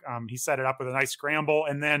clock. He set it up with a nice scramble,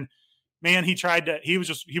 and then man, he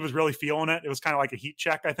was really feeling it. It was kind of like a heat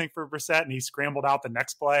check, I think, for Brissett, and he scrambled out the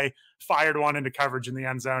next play, fired one into coverage in the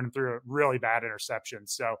end zone, and threw a really bad interception.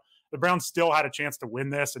 So the Browns still had a chance to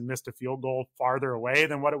win this and missed a field goal farther away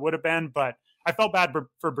than what it would have been. But I felt bad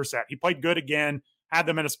for Brissett. He played good again, had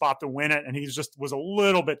them in a spot to win it, and he just was a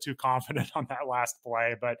little bit too confident on that last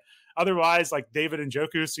play. But otherwise, like David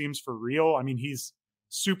Njoku seems for real. I mean, he's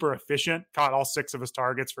super efficient, caught all 6 of his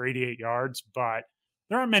targets for 88 yards, but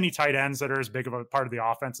there aren't many tight ends that are as big of a part of the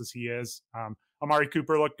offense as he is. Amari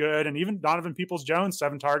Cooper looked good, and even Donovan Peoples-Jones,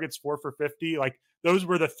 7 targets, 4 for 50. Like those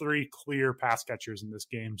were the 3 clear pass catchers in this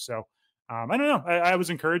game. So I don't know. I was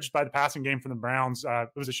encouraged by the passing game from the Browns. It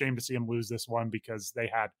was a shame to see them lose this one because they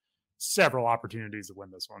had several opportunities to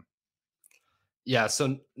win this one. Yeah,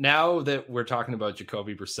 so now that we're talking about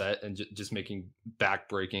Jacoby Brissett and just making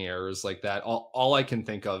back-breaking errors like that, all I can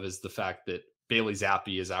think of is the fact that Bailey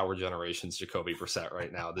Zappi is our generation's Jacoby Brissett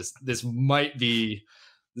right now. This might be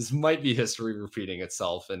history repeating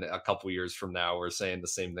itself, and a couple years from now, we're saying the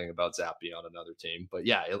same thing about Zappi on another team. But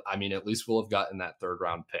yeah, I mean, at least we'll have gotten that 3rd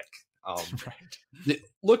round pick. Right.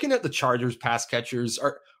 Looking at the Chargers pass catchers,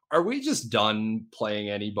 are we just done playing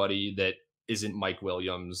anybody that isn't Mike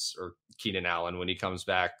Williams or Keenan Allen when he comes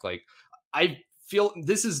back? Like, I feel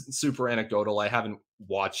this is super anecdotal. I haven't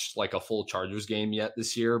watched like a full Chargers game yet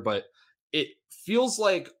this year, but it feels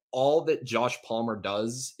like all that Josh Palmer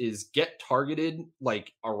does is get targeted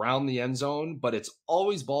like around the end zone, but it's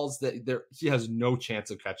always balls that he has no chance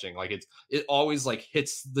of catching. Like it always like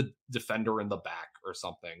hits the defender in the back or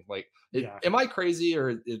something. Like, am I crazy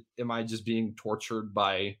or am I just being tortured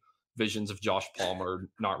by visions of Josh Palmer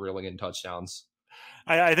not reeling in touchdowns?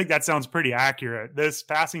 I think that sounds pretty accurate. This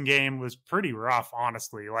passing game was pretty rough,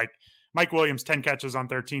 honestly. Like Mike Williams, 10 catches on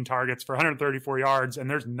 13 targets for 134 yards, and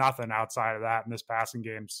there's nothing outside of that in this passing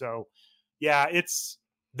game. So, yeah,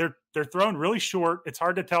 they're thrown really short. It's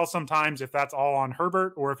hard to tell sometimes if that's all on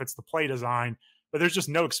Herbert or if it's the play design, but there's just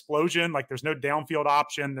no explosion. Like there's no downfield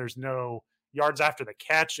option. There's no yards after the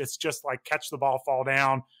catch. It's just like catch the ball, fall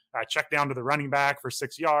down, check down to the running back for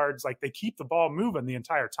 6 yards. Like they keep the ball moving the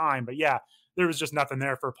entire time. But yeah, there was just nothing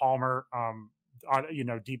there for Palmer. On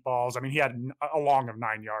deep balls. I mean, he had a long of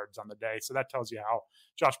 9 yards on the day, so that tells you how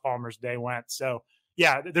Josh Palmer's day went. So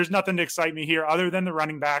yeah, there's nothing to excite me here other than the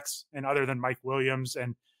running backs and other than Mike Williams.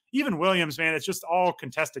 And even Williams, man, it's just all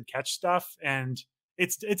contested catch stuff, and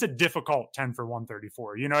it's a difficult 10 for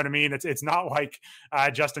 134. You know what I mean? It's not like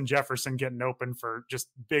Justin Jefferson getting open for just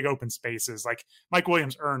big open spaces. Like Mike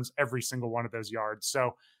Williams earns every single one of those yards.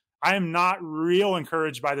 So I am not real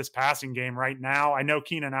encouraged by this passing game right now. I know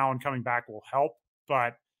Keenan Allen coming back will help,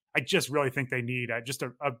 but I just really think they need just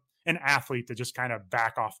an athlete to just kind of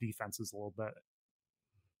back off defenses a little bit.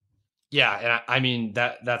 Yeah, and I mean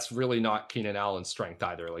that's really not Keenan Allen's strength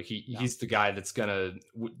either. Like he's the guy that's gonna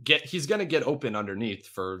get open underneath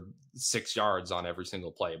for 6 yards on every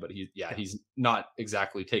single play, but he's not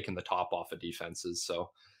exactly taking the top off of defenses.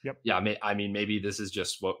 So Yep. Yeah, I mean, maybe this is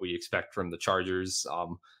just what we expect from the Chargers.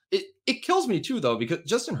 It kills me too, though, because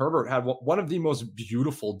Justin Herbert had one of the most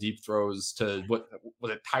beautiful deep throws to what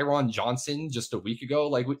was it, Tyron Johnson just a week ago.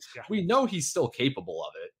 Like we know he's still capable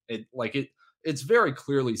of it. It's very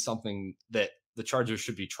clearly something that the Chargers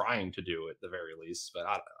should be trying to do at the very least. But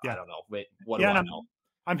I don't know. Wait, what do I know?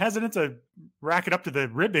 I'm hesitant to rack it up to the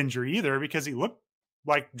rib injury either, because he looked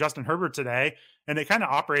like Justin Herbert today, and they kind of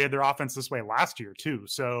operated their offense this way last year too.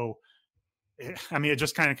 So, I mean, it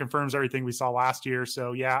just kind of confirms everything we saw last year.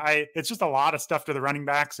 So yeah, it's just a lot of stuff to the running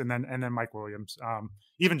backs, and then Mike Williams.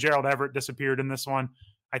 Even Gerald Everett disappeared in this one.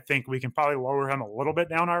 I think we can probably lower him a little bit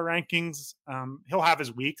down our rankings. He'll have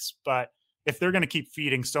his weeks, but if they're going to keep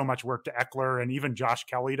feeding so much work to Eckler and even Josh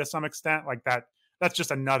Kelly to some extent, like that's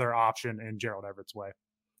just another option in Gerald Everett's way.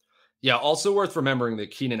 Yeah, also worth remembering that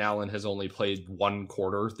Keenan Allen has only played one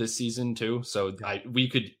quarter this season too. So we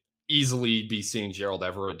could easily be seeing Gerald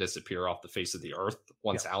Everett disappear off the face of the earth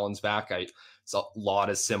once Allen's back. It's a lot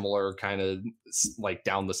of similar kind of like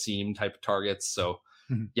down the seam type of targets. So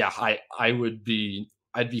yeah, I'd be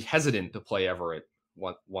hesitant to play Everett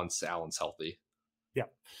once Allen's healthy. Yeah.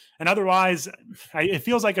 And otherwise, it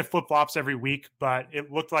feels like it flip-flops every week, but it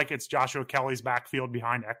looked like it's Joshua Kelly's backfield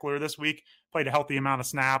behind Eckler this week. Played a healthy amount of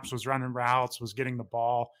snaps, was running routes, was getting the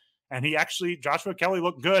ball. And Joshua Kelly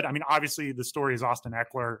looked good. I mean, obviously the story is Austin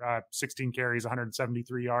Eckler, 16 carries,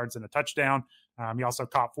 173 yards and a touchdown. He also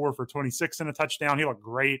caught 4 for 26 and a touchdown. He looked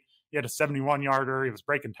great. He had a 71-yarder. He was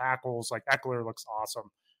breaking tackles. Like, Eckler looks awesome.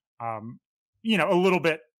 A little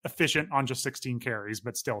bit efficient on just 16 carries,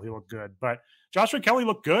 but still he looked good. But Joshua Kelly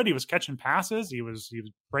looked good. He was catching passes. He was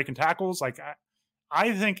breaking tackles. Like,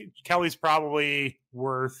 I think Kelly's probably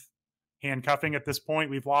worth handcuffing at this point.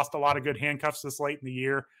 We've lost a lot of good handcuffs this late in the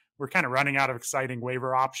year. We're kind of running out of exciting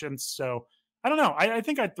waiver options. So I don't know. I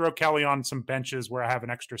think I'd throw Kelly on some benches where I have an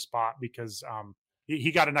extra spot, because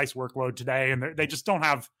he got a nice workload today, and they just don't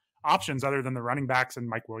have options other than the running backs and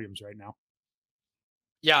Mike Williams right now.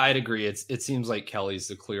 Yeah, I'd agree. It seems like Kelly's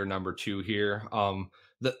the clear number 2 here.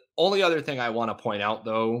 The only other thing I want to point out,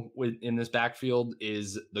 though, in this backfield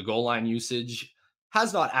is the goal line usage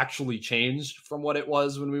has not actually changed from what it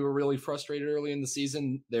was when we were really frustrated early in the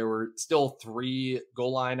season. There were still 3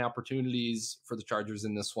 goal line opportunities for the Chargers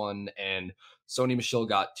in this one, and Sony Michel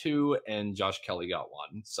got 2 and Josh Kelly got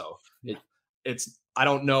 1. So I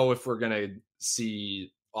don't know if we're going to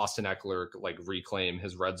see Austin Eckler like reclaim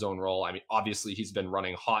his red zone role. I mean, obviously he's been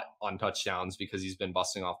running hot on touchdowns because he's been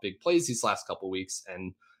busting off big plays these last couple of weeks,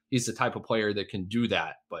 and he's the type of player that can do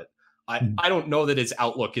that. But I don't know that his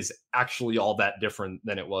outlook is actually all that different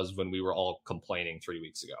than it was when we were all complaining 3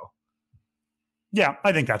 weeks ago. Yeah,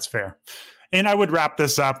 I think that's fair. And I would wrap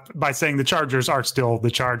this up by saying the Chargers are still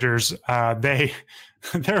the Chargers. There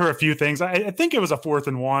are a few things. I think it was a 4th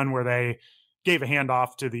and 1 where they gave a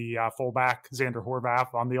handoff to the fullback, Xander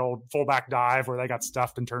Horvath, on the old fullback dive where they got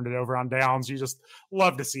stuffed and turned it over on downs. You just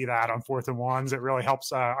love to see that on 4th and 1s. It really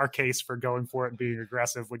helps our case for going for it and being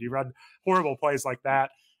aggressive when you run horrible plays like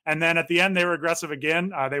that. And then at the end, they were aggressive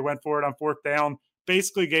again. They went for it on 4th down,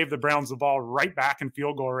 basically gave the Browns the ball right back in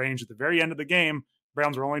field goal range at the very end of the game.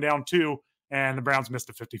 Browns were only down 2, and the Browns missed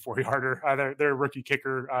a 54-yarder. Their rookie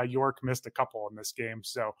kicker, York, missed a couple in this game.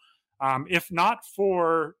 So if not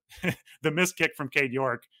for the missed kick from Cade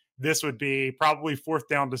York, this would be probably 4th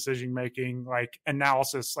down decision-making, like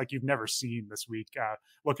analysis like you've never seen this week,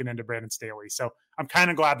 looking into Brandon Staley. So I'm kind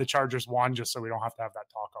of glad the Chargers won, just so we don't have to have that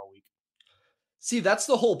talk all week. See, that's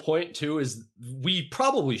the whole point too, is we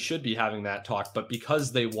probably should be having that talk, but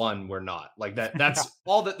because they won, we're not. Like that's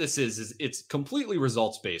all that this is it's completely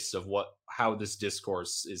results based of how this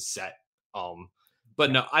discourse is set.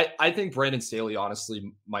 But no, I think Brandon Staley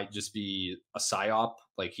honestly might just be a psyop.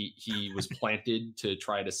 Like he was planted to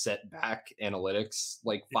try to set back analytics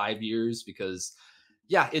like 5 years, because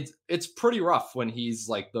it's pretty rough when he's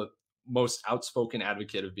like the most outspoken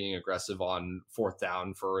advocate of being aggressive on 4th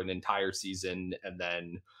down for an entire season, and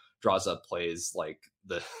then draws up plays like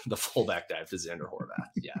the fullback dive to Xander Horvath.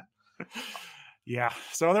 Yeah. Yeah.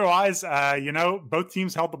 So otherwise, both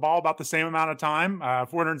teams held the ball about the same amount of time,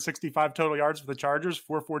 465 total yards for the Chargers,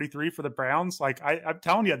 443 for the Browns. Like I'm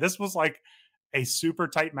telling you, this was like a super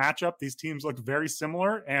tight matchup. These teams look very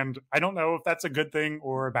similar, and I don't know if that's a good thing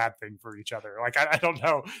or a bad thing for each other. Like, I don't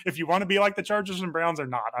know if you want to be like the Chargers and Browns or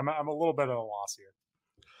not. I'm a little bit at a loss here.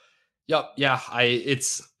 Yep. Yeah.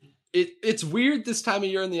 It's weird this time of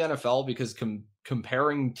year in the NFL because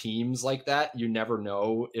comparing teams like that, you never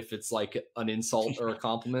know if it's like an insult or a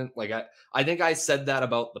compliment. Like I think I said that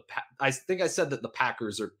about I think I said that the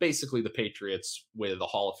Packers are basically the Patriots with a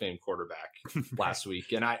Hall of Fame quarterback last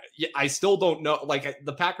week, and I still don't know. Like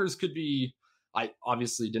the Packers could be. I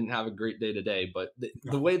obviously didn't have a great day today, but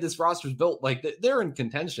the way this roster's built, like they're in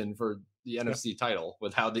contention for the NFC title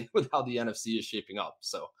with how the NFC is shaping up.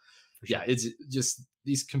 So Sure. yeah, it's just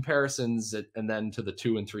these comparisons, and then to the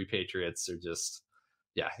 2 and 3 Patriots are just,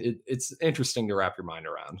 yeah, it's interesting to wrap your mind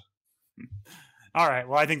around. All right.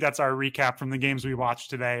 Well, I think that's our recap from the games we watched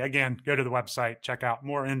today. Again, go to the website, check out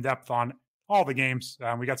more in depth on all the games.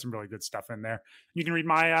 We got some really good stuff in there. You can read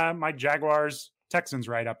my my Jaguars Texans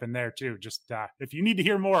write up in there too. Just if you need to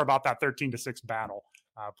hear more about that 13-6 battle,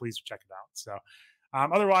 please check it out. So.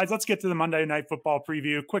 Otherwise, let's get to the Monday Night Football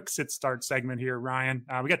preview. Quick sit-start segment here, Ryan.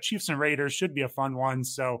 We got Chiefs and Raiders. Should be a fun one.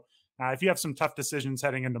 So if you have some tough decisions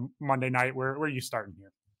heading into Monday night, where are you starting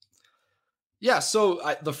here? Yeah, so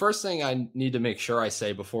the first thing I need to make sure I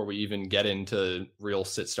say before we even get into real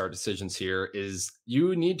sit-start decisions here is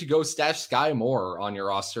you need to go stash Sky Moore on your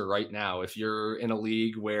roster right now. If you're in a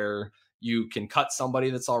league where you can cut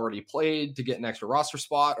somebody that's already played to get an extra roster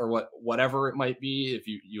spot or whatever it might be. If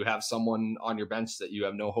you have someone on your bench that you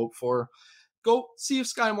have no hope for, go see if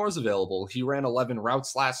Sky Moore's available. He ran 11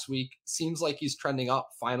 routes last week. Seems like he's trending up,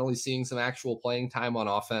 finally seeing some actual playing time on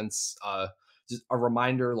offense. Just a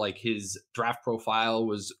reminder, like his draft profile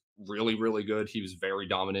was really, really good. He was very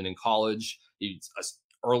dominant in college. He's an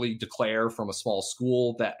early declare from a small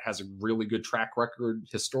school that has a really good track record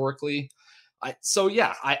historically.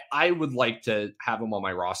 I would like to have him on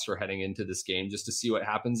my roster heading into this game just to see what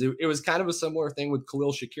happens. It was kind of a similar thing with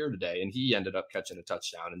Khalil Shakir today, and he ended up catching a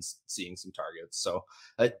touchdown and seeing some targets. So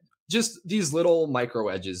just these little micro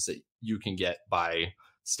edges that you can get by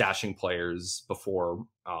stashing players before,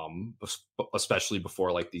 especially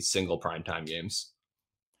before like these single primetime games.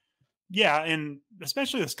 Yeah, and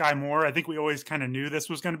especially the Sky Moore, I think we always kind of knew this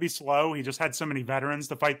was going to be slow. He just had so many veterans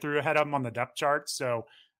to fight through ahead of him on the depth chart. So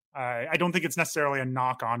I don't think it's necessarily a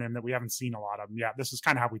knock on him that we haven't seen a lot of him. Yeah, this is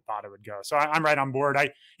kind of how we thought it would go. So I'm right on board.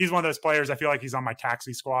 He's one of those players, I feel like he's on my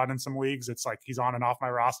taxi squad in some leagues. It's like he's on and off my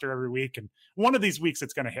roster every week. And one of these weeks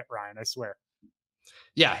it's going to hit, Ryan, I swear.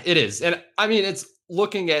 Yeah, it is. And I mean, it's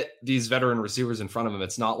looking at these veteran receivers in front of him.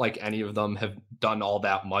 It's not like any of them have done all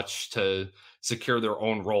that much to secure their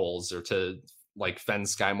own roles or to like fend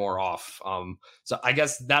Sky Moore off. So I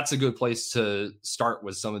guess that's a good place to start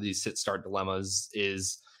with some of these sit start dilemmas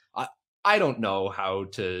is I don't know how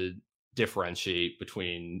to differentiate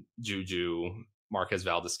between Juju, Marquez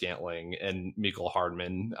Valdes-Scantling, and Mecole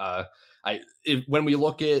Hardman. When we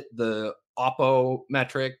look at the Oppo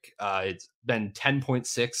metric, it's been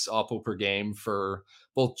 10.6 Oppo per game for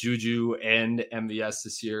both Juju and MVS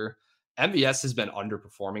this year. MVS has been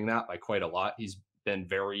underperforming that by quite a lot. He's been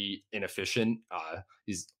very inefficient.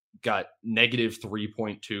 He's got negative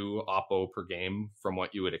 3.2 Oppo per game from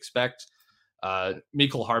what you would expect.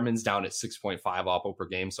 Mecole Hardman's down at 6.5 Oppo per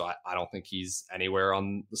game, so I don't think he's anywhere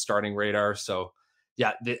on the starting radar. So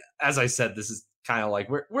yeah, as I said, this is kind of like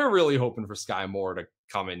we're really hoping for Sky Moore to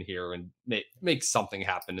come in here and make something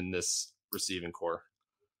happen in this receiving core.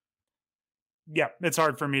 Yeah, it's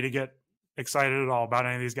hard for me to get excited at all about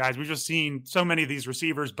any of these guys. We've just seen so many of these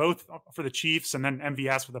receivers, both for the Chiefs and then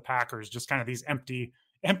MVS for the Packers, just kind of these empty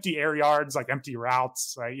air yards, like empty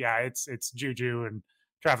routes. Yeah, it's Juju and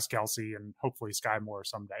Travis Kelce and hopefully Sky Moore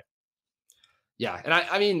someday. Yeah, and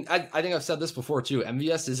I mean, I think I've said this before too.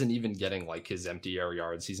 MVS isn't even getting like his empty air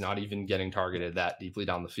yards. He's not even getting targeted that deeply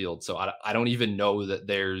down the field. So I don't even know that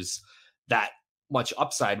there's that much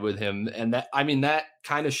upside with him. And that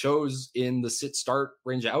kind of shows in the sit start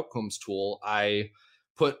range of outcomes tool. I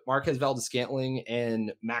put Marquez Valdes-Scantling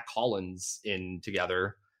and Mac Hollins in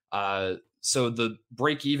together. So the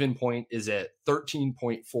break even point is at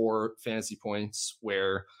 13.4 fantasy points,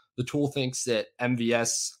 where the tool thinks that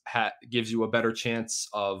MVS gives you a better chance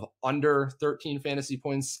of under 13 fantasy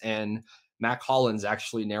points, and Mac Hollins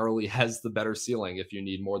actually narrowly has the better ceiling if you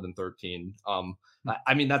need more than 13.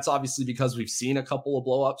 I mean, that's obviously because we've seen a couple of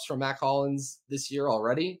blowups from Mac Hollins this year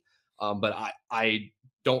already, but I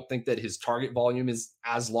don't think that his target volume is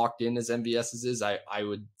as locked in as MVS's is. I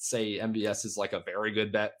would say MVS is like a very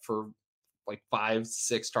good bet for like 5 to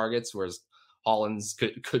 6 targets, whereas Hollins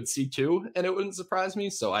could see 2, and it wouldn't surprise me.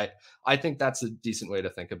 So I think that's a decent way to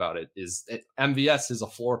think about it. MVS is a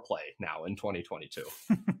floor play now in 2022.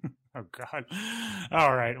 Oh God.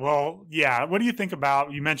 All right. Well, yeah. What do you think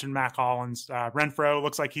about, you mentioned Mac Hollins, Renfro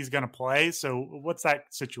looks like he's going to play. So what's that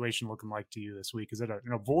situation looking like to you this week? Is it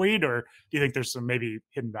a void, or do you think there's some maybe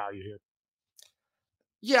hidden value here?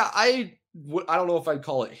 Yeah, I don't know if I'd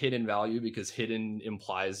call it hidden value because hidden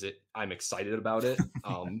implies it. I'm excited about it.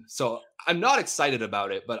 So I'm not excited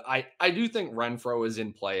about it, but I do think Renfro is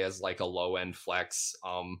in play as like a low end flex.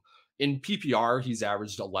 In PPR, he's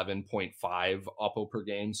averaged 11.5 oppo per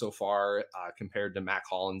game so far, compared to Mac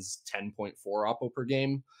Hollins' 10.4 oppo per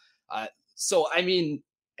game. So I mean,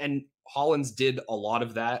 and Hollins did a lot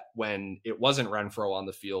of that when it wasn't Renfro on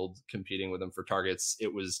the field competing with him for targets.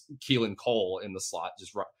 It was Keelan Cole in the slot,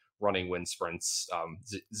 just running wind sprints.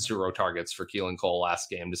 0 targets for Keelan Cole last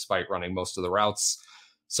game, despite running most of the routes.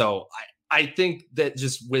 So I think that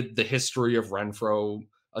just with the history of Renfro,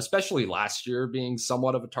 especially last year being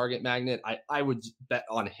somewhat of a target magnet, I would bet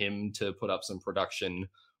on him to put up some production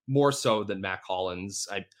more so than Mac Hollins.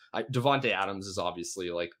 Devontae Adams is obviously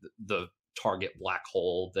like the target black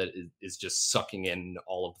hole that is just sucking in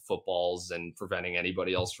all of the footballs and preventing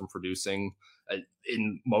anybody else from producing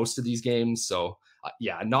in most of these games. So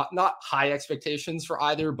yeah, not high expectations for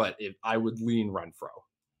either, but I would lean Renfro.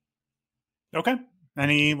 Okay.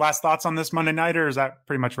 Any last thoughts on this Monday night, or does that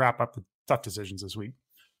pretty much wrap up the tough decisions this week?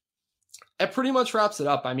 It pretty much wraps it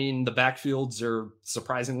up. I mean, the backfields are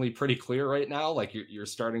surprisingly pretty clear right now. Like you're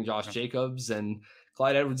starting Josh Jacobs and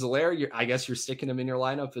Clyde Edwards-Helaire. I guess you're sticking him in your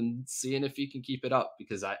lineup and seeing if he can keep it up,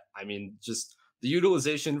 because I mean, just the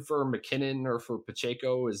utilization for McKinnon or for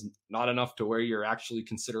Pacheco is not enough to where you're actually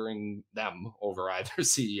considering them over either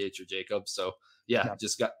CEH or Jacobs. So yeah,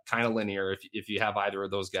 just got kind of linear. If you have either of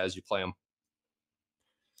those guys, you play them.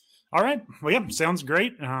 All right. Well, yeah, sounds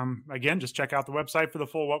great. Again, just check out the website for the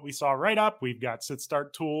full What We Saw write-up. We've got Sit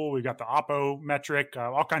Start Tool. We've got the Oppo metric,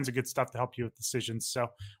 all kinds of good stuff to help you with decisions. So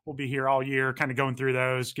we'll be here all year kind of going through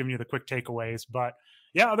those, giving you the quick takeaways. But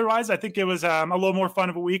yeah, otherwise, I think it was a little more fun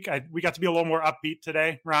of a week. We got to be a little more upbeat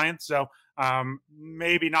today, Ryan. So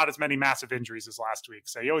maybe not as many massive injuries as last week.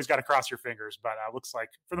 So you always got to cross your fingers, but looks like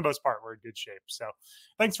for the most part, we're in good shape. So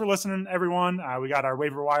thanks for listening, everyone. We got our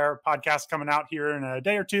Waiver Wire podcast coming out here in a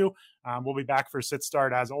day or two. We'll be back for Sit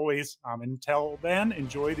Start as always. Until then,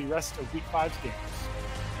 enjoy the rest of Week 5's games.